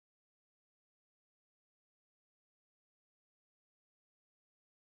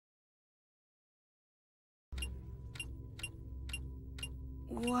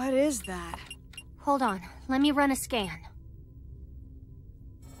What is that? Hold on, let me run a scan.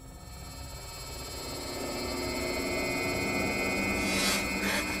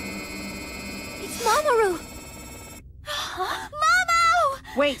 It's Mamoru!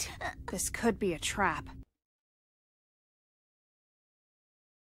 Momo! Wait, this could be a trap.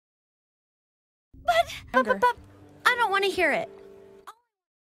 But I don't want to hear it.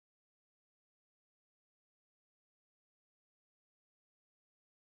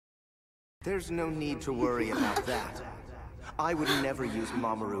 There's no need to worry about that. I would never use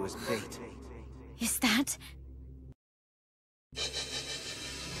Mamoru as bait. Is that...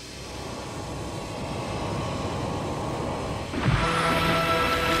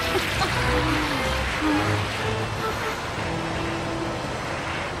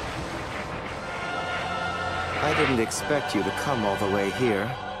 I didn't expect you to come all the way here.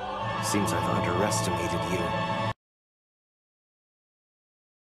 Seems I've underestimated you.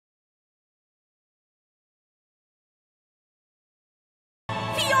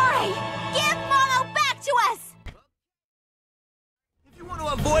 Fiore! Give Momo back to us! If you want to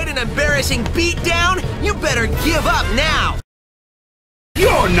avoid an embarrassing beatdown, you better give up now!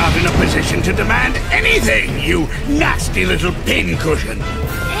 You're not in a position to demand anything, you nasty little pincushion!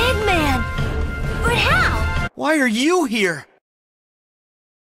 Eggman! But how? Why are you here?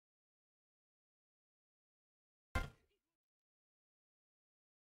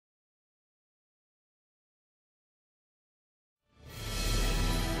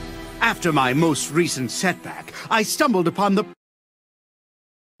 After my most recent setback, I stumbled upon the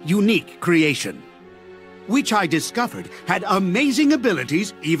unique creation, which I discovered had amazing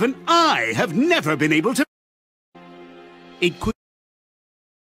abilities even I have never been able to. It could.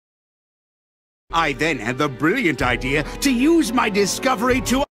 I then had the brilliant idea to use my discovery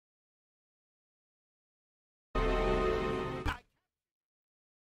to...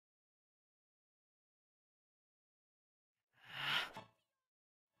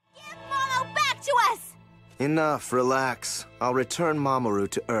 Give Momo back to us! Enough, relax. I'll return Mamoru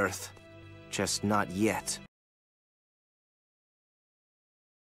to Earth. Just not yet.